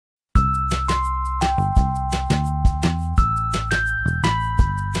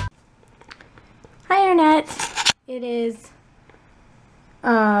Internet. It is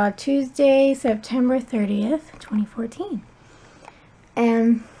Tuesday, September 30th, 2014.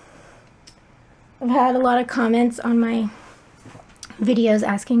 And I've had a lot of comments on my videos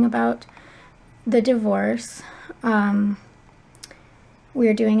asking about the divorce. We're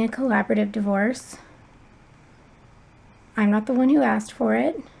doing a collaborative divorce. I'm not the one who asked for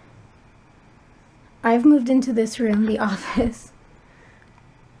it. I've moved into this room, the office.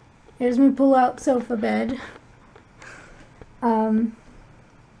 There's my pull-out sofa bed. We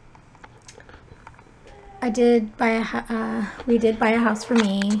did buy a house for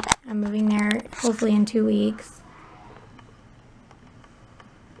me. I'm moving there hopefully in 2 weeks.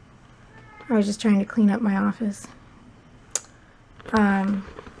 I was just trying to clean up my office. I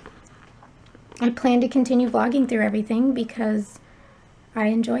plan to continue vlogging through everything because I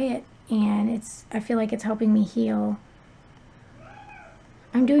enjoy it, and I feel like it's helping me heal.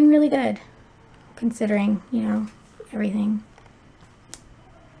 I'm doing really good considering, you know, everything.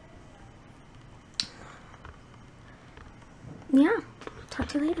 Yeah, talk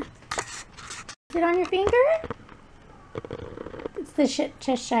to you later. Is it on your finger? It's the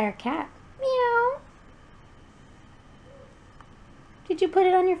Cheshire cat. Meow. Did you put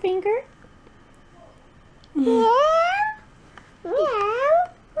it on your finger? Meow. Meow.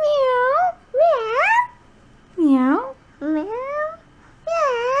 Meow. Meow. Meow. Meow.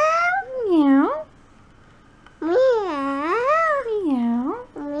 Meow. Meow.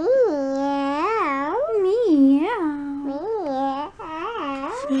 Meow. Meow. Meow.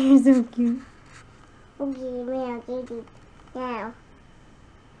 You're so cute. Okay, meow, baby. Meow.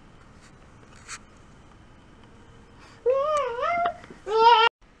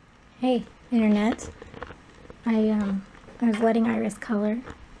 Hey, Internet. I was letting Iris color.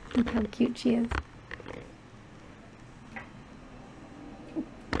 Look how cute she is.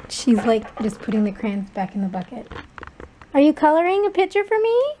 She's like just putting the crayons back in the bucket. Are you coloring a picture for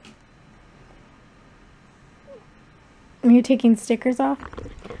me? Are you taking stickers off?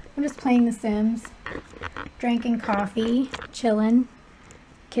 I'm just playing The Sims. Drinking coffee, chilling.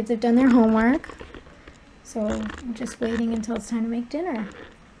 Kids have done their homework. So I'm just waiting until it's time to make dinner.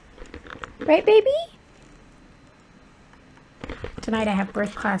 Right, baby? Tonight I have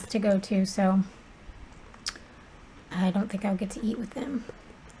birth class to go to, so I don't think I'll get to eat with them.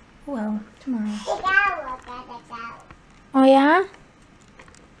 Well, tomorrow. Oh, yeah?